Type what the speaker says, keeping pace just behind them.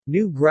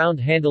New ground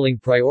handling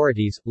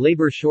priorities,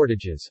 labor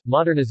shortages,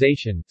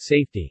 modernization,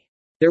 safety.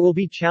 There will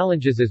be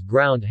challenges as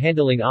ground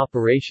handling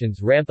operations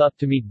ramp up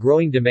to meet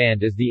growing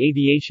demand as the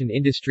aviation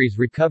industry's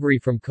recovery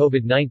from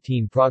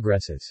COVID-19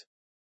 progresses.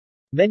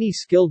 Many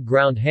skilled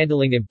ground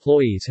handling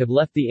employees have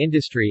left the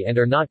industry and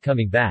are not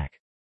coming back.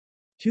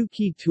 Two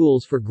key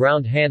tools for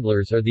ground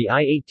handlers are the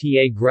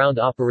IATA Ground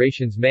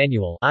Operations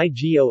Manual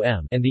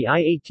 (IGOM) and the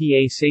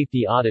IATA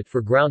Safety Audit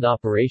for Ground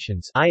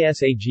Operations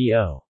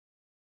 (ISAGO).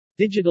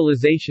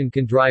 Digitalization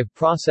can drive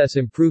process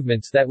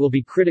improvements that will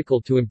be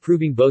critical to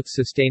improving both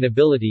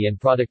sustainability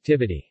and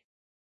productivity.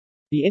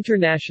 The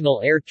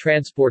International Air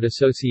Transport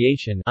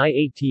Association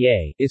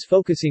 (IATA) is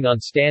focusing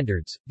on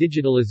standards,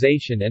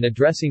 digitalization and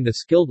addressing the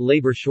skilled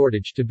labor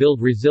shortage to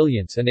build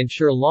resilience and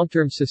ensure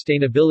long-term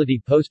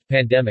sustainability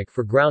post-pandemic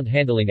for ground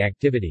handling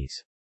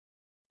activities.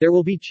 There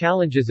will be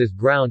challenges as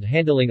ground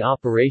handling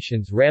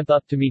operations ramp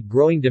up to meet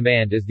growing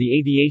demand as the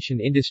aviation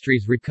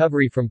industry's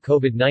recovery from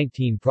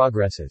COVID-19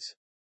 progresses.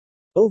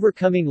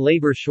 Overcoming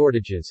labor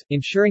shortages,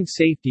 ensuring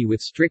safety with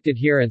strict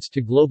adherence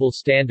to global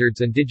standards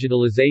and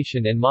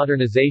digitalization and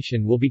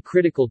modernization will be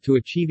critical to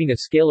achieving a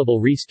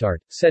scalable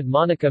restart, said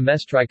Monika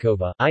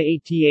Mestrykova,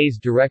 IATA's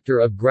Director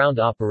of Ground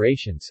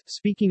Operations,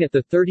 speaking at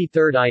the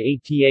 33rd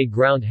IATA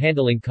Ground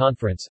Handling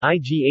Conference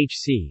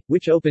 (IGHC),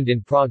 which opened in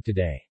Prague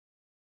today.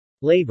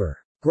 Labor.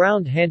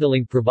 Ground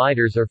handling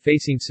providers are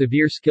facing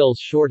severe skills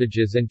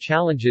shortages and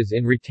challenges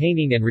in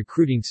retaining and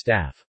recruiting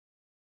staff.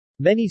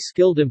 Many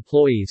skilled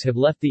employees have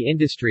left the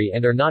industry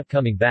and are not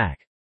coming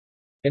back.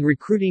 And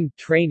recruiting,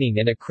 training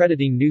and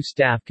accrediting new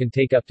staff can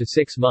take up to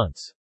 6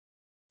 months.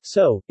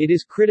 So, it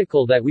is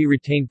critical that we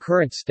retain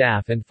current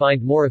staff and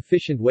find more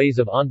efficient ways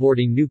of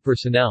onboarding new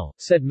personnel,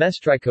 said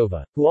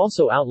Mestrykova, who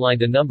also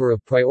outlined a number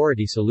of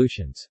priority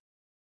solutions.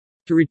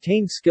 To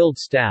retain skilled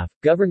staff,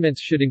 governments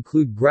should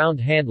include ground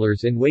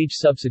handlers in wage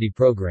subsidy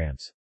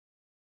programs.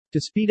 To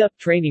speed up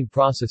training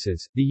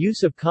processes, the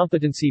use of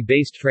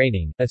competency-based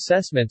training,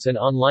 assessments and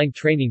online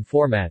training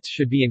formats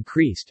should be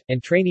increased,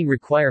 and training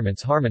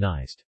requirements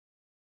harmonized.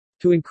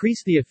 To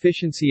increase the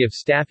efficiency of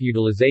staff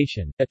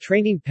utilization, a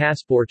training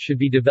passport should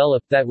be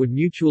developed that would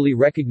mutually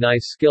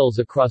recognize skills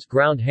across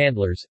ground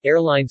handlers,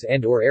 airlines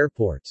and/or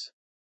airports.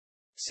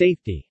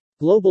 Safety.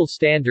 Global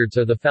standards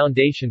are the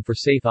foundation for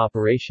safe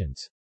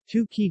operations.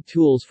 Two key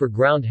tools for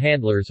ground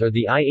handlers are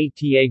the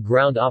IATA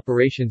Ground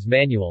Operations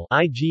Manual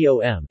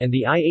 (IGOM) and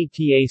the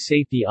IATA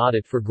Safety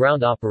Audit for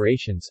Ground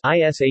Operations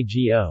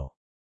 (ISAGO).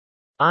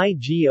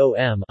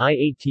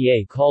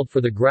 IATA called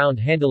for the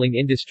ground handling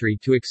industry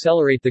to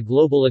accelerate the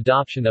global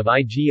adoption of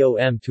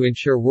IGOM to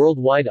ensure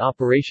worldwide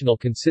operational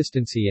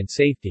consistency and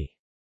safety.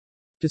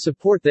 To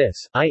support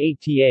this,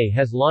 IATA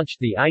has launched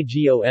the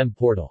IGOM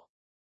portal.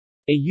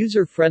 A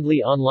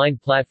user-friendly online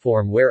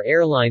platform where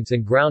airlines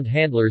and ground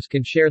handlers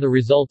can share the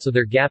results of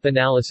their gap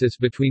analysis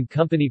between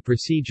company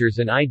procedures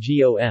and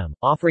IGOM,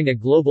 offering a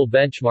global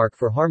benchmark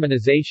for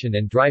harmonization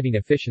and driving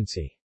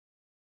efficiency.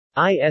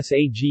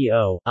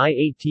 ISAGO,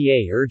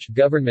 IATA urged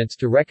governments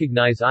to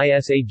recognize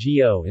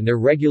ISAGO in their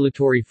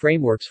regulatory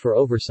frameworks for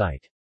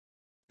oversight.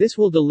 This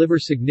will deliver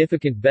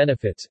significant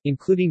benefits,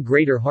 including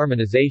greater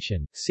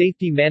harmonization,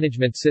 safety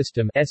management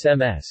system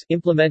 (SMS)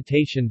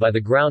 implementation by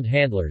the ground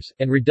handlers,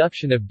 and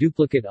reduction of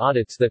duplicate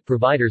audits that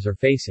providers are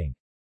facing.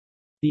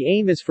 The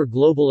aim is for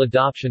global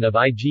adoption of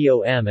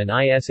IGOM and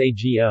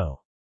ISAGO.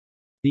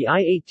 The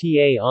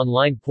IATA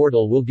online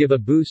portal will give a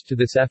boost to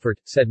this effort,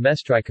 said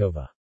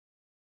Mestrykova.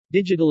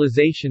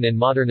 Digitalization and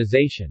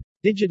modernization.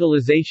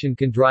 Digitalization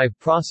can drive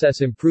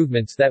process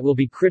improvements that will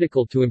be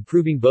critical to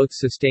improving both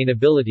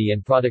sustainability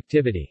and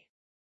productivity.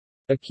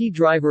 A key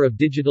driver of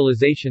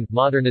digitalization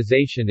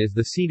modernization is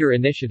the CEDAR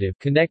initiative,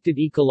 Connected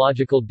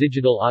Ecological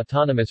Digital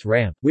Autonomous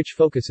Ramp, which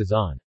focuses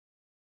on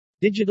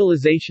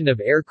digitalization of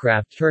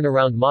aircraft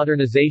turnaround,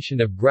 modernization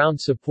of ground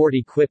support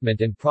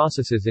equipment and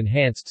processes,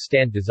 enhanced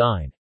stand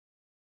design.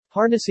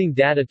 Harnessing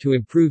data to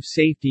improve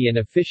safety and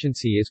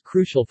efficiency is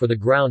crucial for the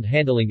ground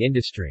handling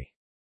industry.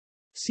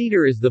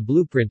 CEDAR is the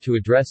blueprint to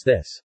address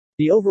this.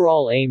 The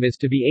overall aim is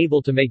to be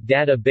able to make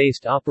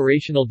data-based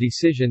operational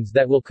decisions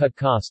that will cut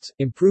costs,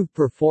 improve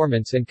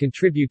performance and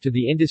contribute to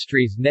the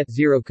industry's net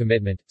zero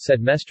commitment, said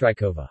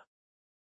Mestrykova.